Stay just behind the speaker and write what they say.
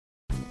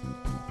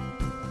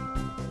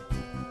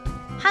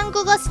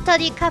한국어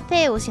스터디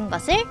카페에 오신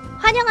것을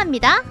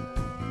환영합니다.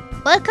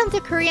 Welcome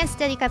to Korean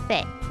Study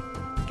Cafe.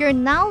 You're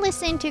now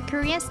listening to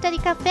Korean Study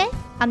Cafe.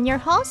 I'm your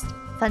host,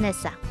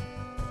 Vanessa.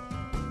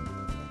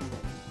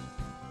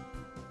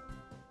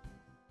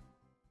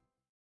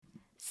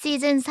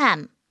 시즌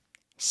 3,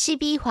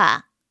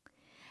 12화.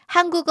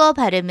 한국어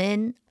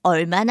발음은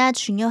얼마나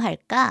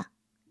중요할까?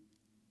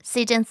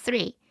 Season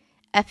 3,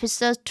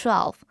 Episode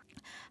 12.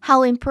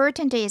 How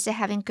important is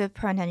having good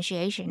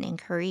pronunciation in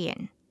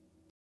Korean?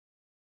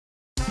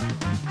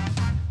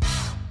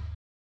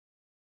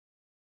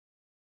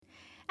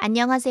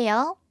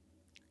 안녕하세요.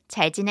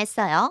 잘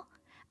지냈어요?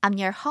 I'm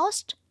your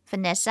host,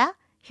 Vanessa,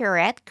 here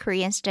at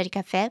Korean Study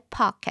Cafe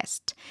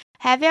podcast.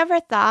 Have you ever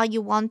thought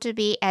you want to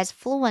be as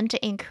fluent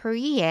in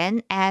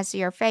Korean as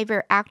your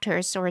favorite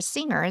actors or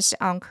singers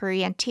on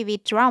Korean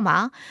TV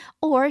drama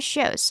or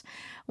shows?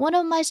 One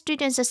of my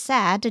students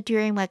said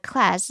during my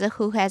class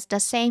who has the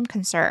same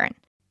concern.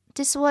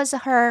 This was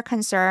her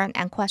concern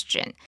and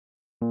question.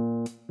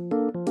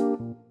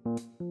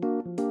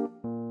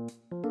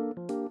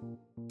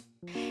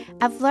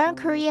 I've learned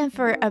Korean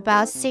for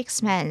about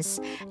 6 months,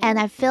 and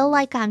I feel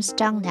like I'm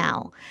stuck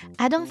now.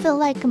 I don't feel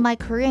like my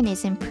Korean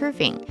is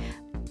improving.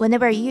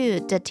 Whenever you,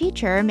 the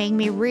teacher, make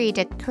me read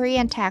a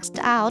Korean text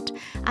out,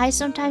 I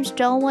sometimes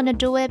don't want to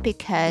do it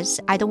because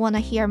I don't want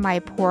to hear my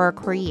poor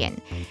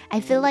Korean. I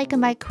feel like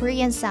my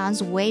Korean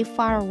sounds way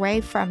far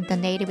away from the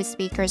native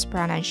speaker's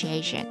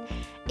pronunciation.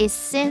 It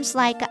seems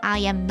like I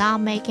am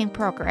not making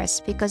progress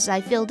because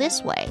I feel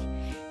this way.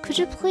 Could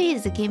you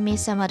please give me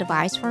some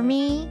advice for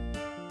me?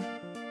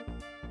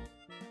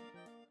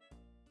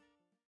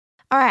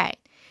 Alright,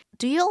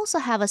 do you also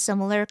have a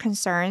similar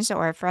concerns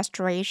or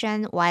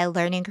frustration while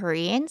learning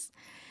Korean?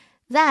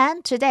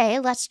 Then today,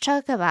 let's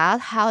talk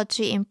about how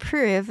to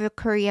improve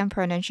Korean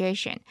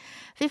pronunciation.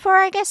 Before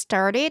I get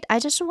started, I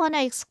just want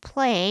to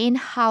explain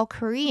how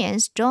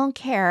Koreans don't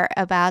care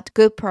about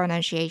good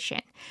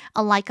pronunciation.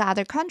 Unlike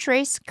other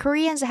countries,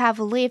 Koreans have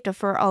lived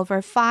for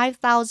over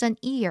 5,000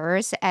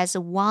 years as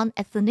one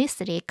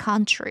ethnicity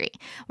country,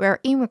 where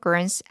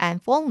immigrants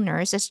and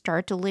foreigners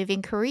start to live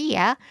in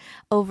Korea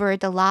over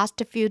the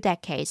last few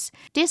decades.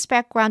 This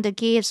background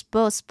gives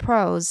both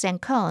pros and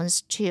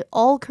cons to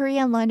all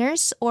Korean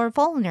learners or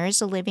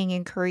foreigners living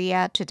in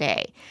Korea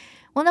today.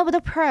 One of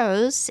the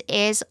pros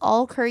is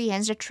all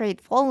Koreans treat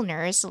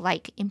foreigners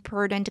like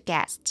important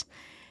guests.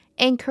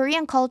 In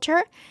Korean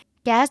culture,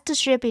 guests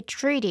should be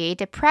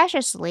treated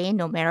preciously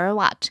no matter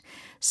what.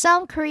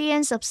 Some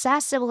Koreans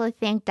obsessively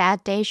think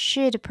that they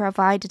should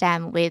provide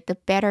them with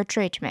better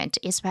treatment,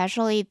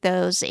 especially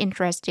those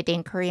interested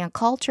in Korean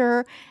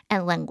culture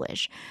and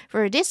language.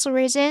 For this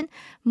reason,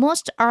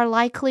 most are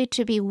likely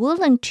to be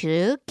willing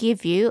to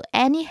give you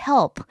any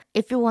help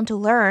if you want to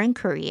learn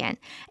Korean.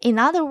 In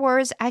other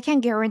words, I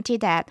can guarantee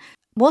that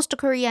most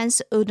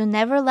Koreans would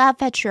never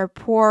laugh at your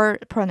poor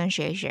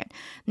pronunciation,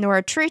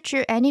 nor treat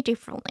you any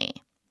differently.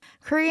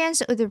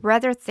 Koreans would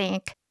rather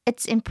think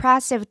it's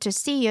impressive to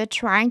see you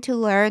trying to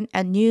learn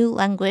a new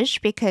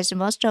language because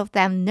most of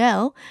them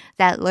know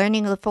that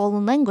learning a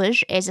foreign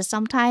language is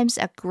sometimes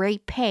a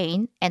great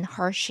pain and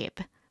hardship.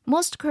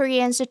 Most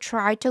Koreans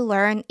try to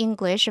learn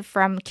English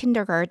from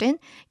kindergarten,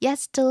 yet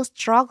still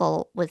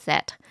struggle with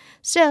it.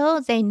 So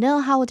they know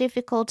how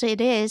difficult it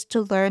is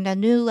to learn a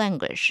new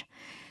language.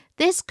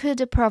 This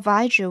could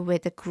provide you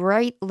with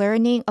great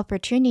learning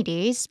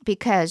opportunities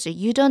because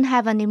you don't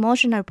have an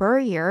emotional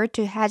barrier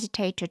to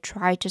hesitate to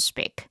try to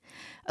speak.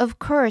 Of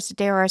course,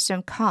 there are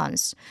some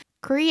cons.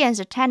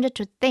 Koreans tend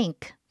to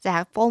think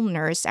that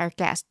foreigners are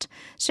guests,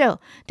 so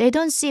they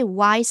don't see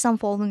why some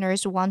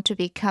foreigners want to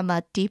become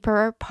a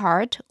deeper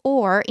part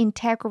or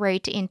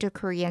integrate into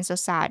Korean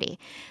society.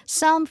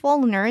 Some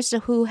foreigners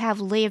who have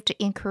lived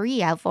in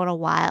Korea for a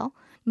while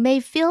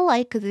may feel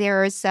like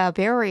there's a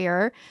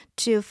barrier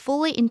to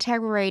fully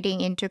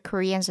integrating into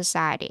Korean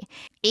society.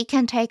 It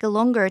can take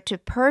longer to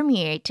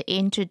permeate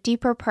into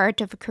deeper part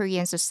of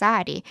Korean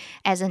society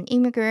as an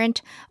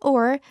immigrant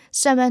or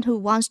someone who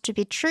wants to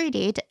be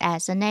treated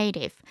as a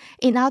native.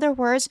 In other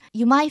words,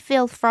 you might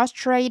feel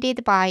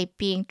frustrated by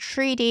being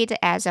treated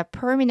as a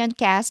permanent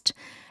guest,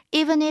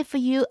 even if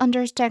you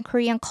understand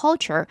Korean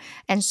culture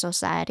and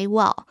society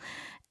well.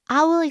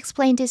 I will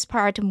explain this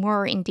part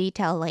more in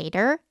detail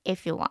later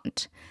if you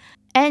want.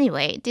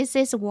 Anyway, this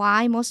is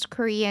why most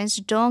Koreans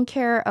don't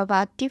care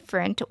about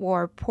different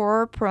or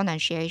poor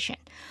pronunciation.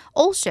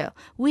 Also,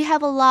 we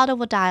have a lot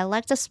of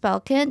dialects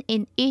spoken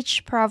in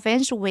each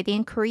province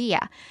within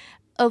Korea,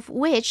 of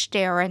which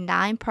there are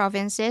 9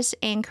 provinces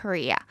in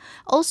Korea.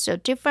 Also,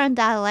 different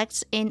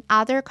dialects in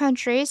other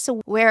countries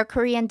where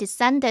Korean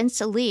descendants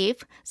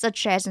live,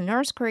 such as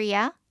North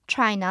Korea,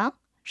 China,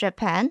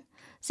 Japan,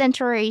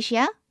 Central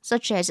Asia,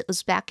 such as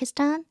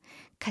Uzbekistan,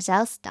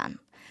 Kazakhstan,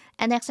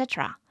 and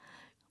etc.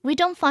 We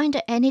don't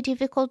find any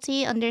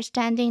difficulty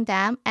understanding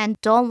them and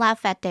don't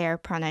laugh at their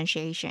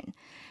pronunciation.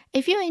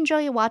 If you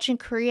enjoy watching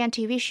Korean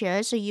TV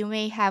shows, you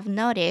may have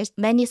noticed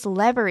many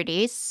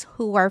celebrities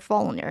who are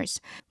foreigners.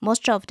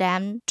 Most of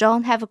them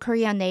don't have a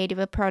Korean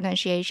native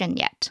pronunciation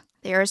yet.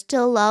 They are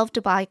still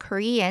loved by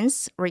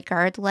Koreans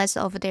regardless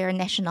of their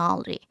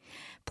nationality.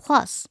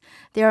 Plus,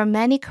 there are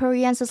many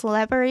Korean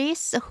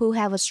celebrities who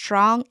have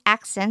strong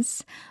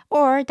accents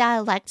or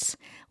dialects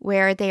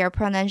where their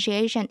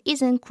pronunciation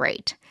isn't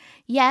great.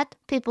 Yet,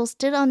 people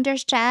still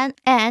understand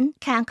and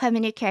can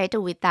communicate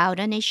without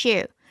an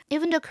issue.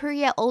 Even though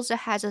Korea also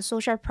has a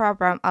social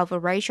problem of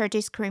racial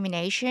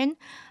discrimination,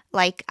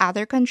 like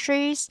other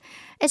countries,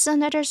 it's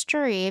another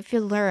story if you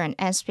learn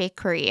and speak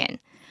Korean.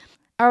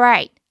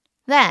 Alright,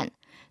 then,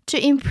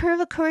 to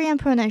improve Korean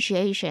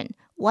pronunciation,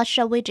 what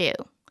shall we do?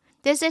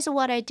 This is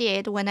what I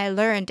did when I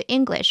learned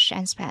English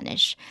and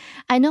Spanish.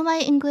 I know my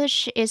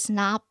English is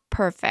not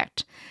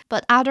perfect,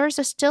 but others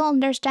still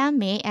understand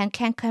me and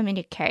can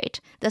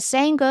communicate. The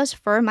same goes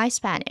for my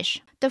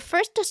Spanish. The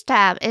first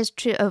step is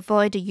to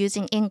avoid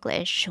using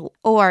English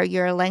or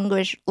your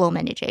language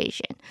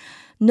romanization.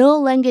 No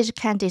language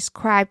can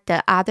describe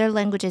the other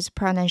language's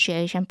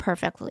pronunciation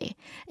perfectly,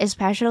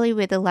 especially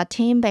with the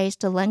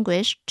Latin-based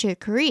language to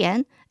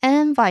Korean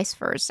and vice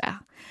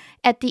versa.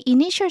 At the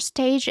initial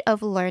stage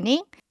of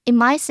learning, it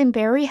might seem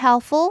very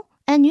helpful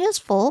and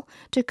useful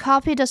to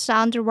copy the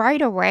sound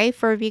right away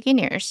for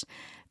beginners,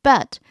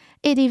 but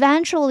it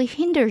eventually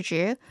hinders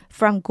you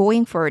from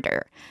going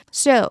further.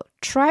 So,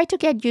 try to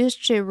get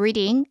used to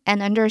reading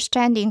and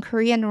understanding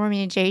Korean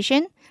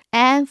romanization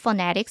and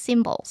phonetic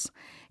symbols,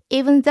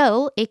 even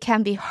though it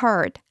can be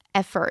hard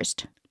at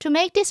first. To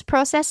make this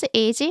process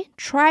easy,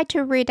 try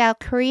to read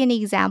out Korean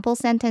example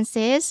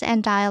sentences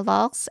and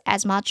dialogues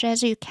as much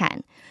as you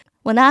can.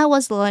 When I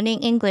was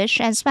learning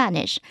English and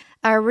Spanish,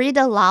 I read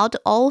aloud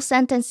all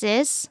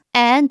sentences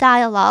and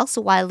dialogues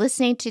while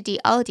listening to the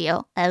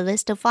audio at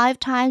least 5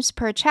 times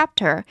per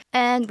chapter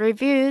and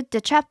reviewed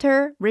the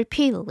chapter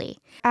repeatedly.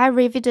 I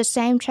reviewed the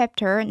same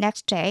chapter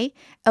next day,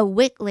 a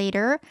week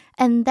later,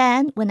 and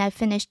then when I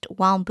finished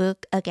one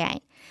book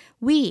again.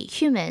 We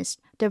humans,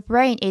 the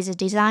brain is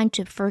designed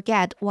to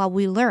forget what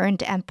we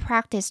learned and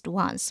practiced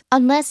once,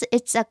 unless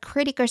it's a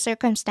critical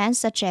circumstance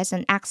such as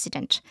an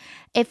accident.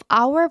 If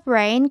our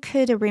brain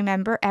could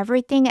remember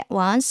everything at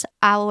once,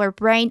 our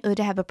brain would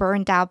have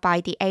burned out by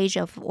the age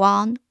of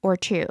 1 or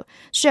 2.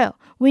 So,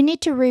 we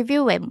need to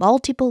review it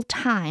multiple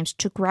times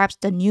to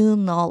grasp the new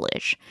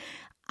knowledge.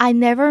 I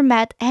never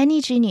met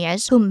any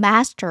genius who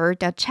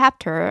mastered a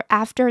chapter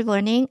after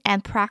learning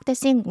and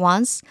practicing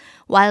once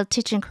while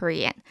teaching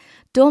Korean.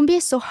 Don't be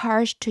so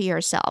harsh to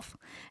yourself.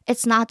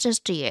 It's not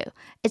just you,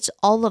 it's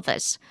all of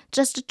us.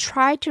 Just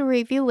try to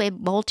review it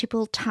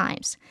multiple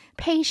times.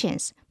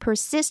 Patience,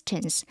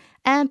 persistence,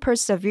 and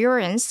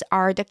perseverance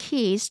are the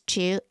keys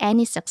to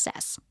any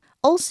success.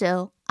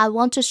 Also, I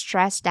want to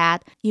stress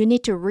that you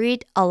need to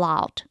read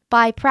aloud.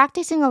 By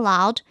practicing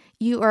aloud,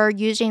 you are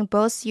using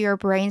both your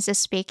brain's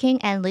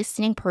speaking and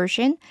listening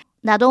portion.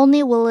 Not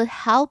only will it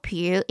help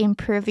you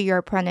improve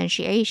your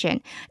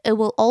pronunciation, it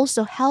will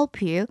also help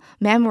you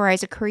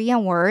memorize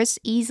Korean words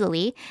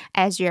easily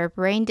as your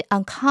brain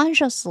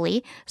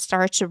unconsciously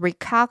starts to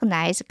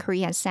recognize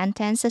Korean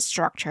sentence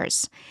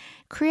structures.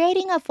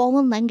 Creating a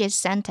foreign language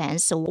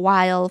sentence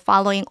while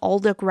following all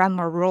the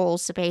grammar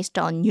rules based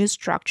on new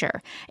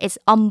structure is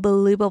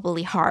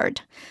unbelievably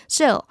hard.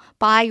 So,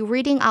 by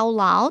reading out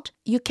loud,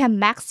 you can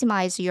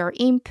maximize your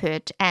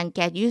input and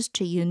get used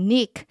to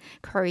unique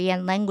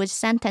Korean language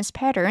sentence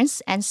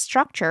patterns and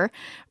structure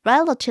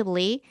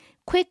relatively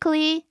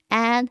quickly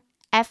and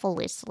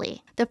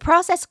effortlessly. The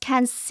process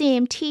can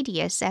seem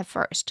tedious at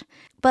first,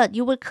 but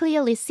you will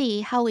clearly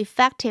see how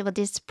effective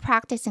this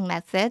practicing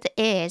method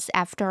is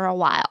after a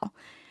while.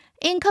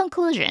 In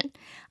conclusion,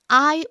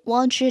 I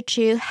want you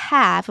to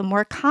have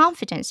more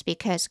confidence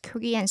because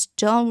Koreans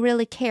don't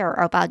really care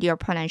about your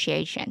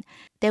pronunciation.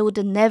 They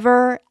would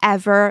never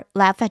ever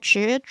laugh at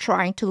you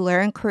trying to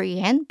learn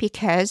Korean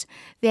because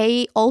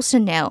they also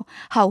know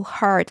how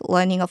hard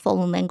learning a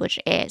foreign language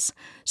is.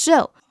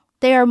 So,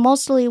 they are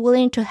mostly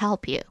willing to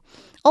help you.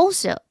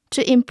 Also,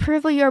 to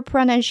improve your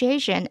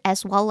pronunciation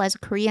as well as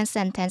Korean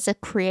sentence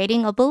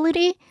creating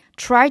ability,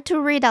 try to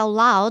read out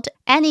loud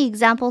any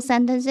example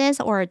sentences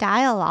or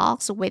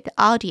dialogues with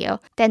audio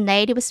that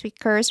native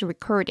speakers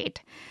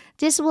recorded.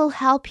 This will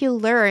help you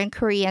learn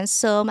Korean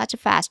so much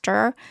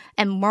faster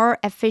and more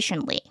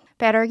efficiently.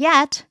 Better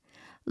yet,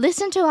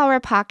 listen to our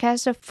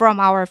podcast from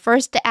our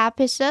first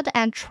episode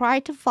and try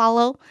to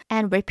follow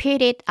and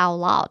repeat it out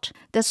loud.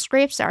 The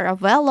scripts are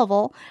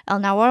available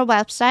on our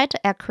website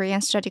at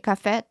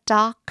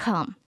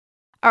koreanstudycafe.com.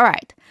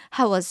 Alright,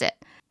 how was it?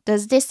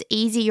 Does this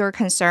ease your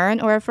concern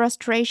or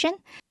frustration?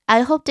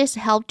 I hope this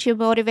helped to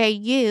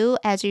motivate you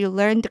as you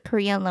learn the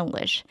Korean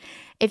language.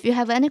 If you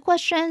have any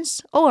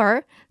questions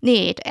or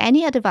need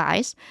any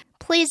advice,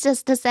 please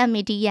just send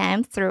me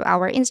DM through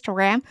our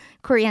Instagram,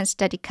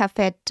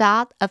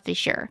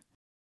 koreanstudycafe.official.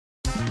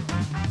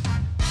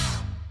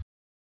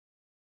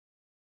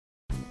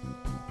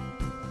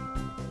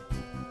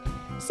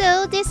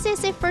 So this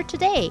is it for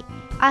today.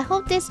 I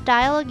hope this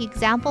dialogue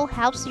example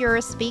helps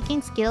your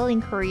speaking skill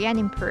in Korean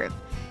improve.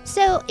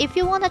 So if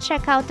you want to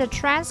check out the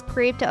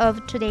transcript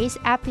of today's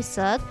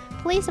episode,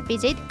 please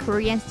visit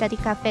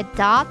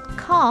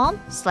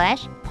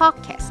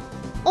koreanstudycafe.com/podcast.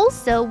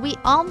 Also, we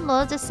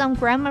upload some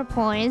grammar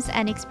points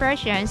and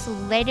expressions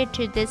related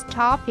to this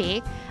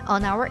topic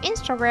on our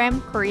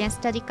Instagram,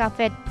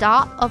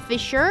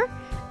 koreanstudycafe.official,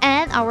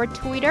 and our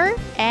Twitter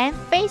and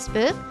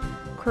Facebook,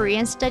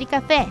 Korean Study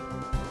Cafe.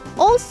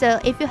 Also,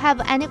 if you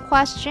have any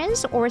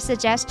questions or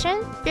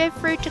suggestions, feel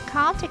free to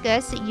contact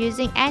us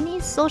using any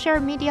social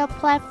media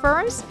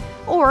platforms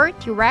or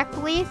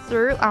directly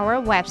through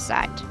our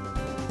website.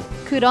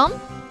 그럼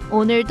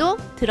오늘도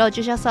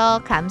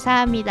들어주셔서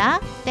감사합니다.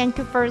 Thank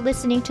you for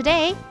listening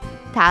today.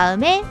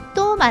 다음에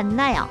또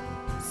만나요.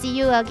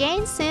 See you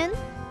again soon.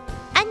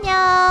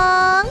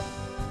 안녕!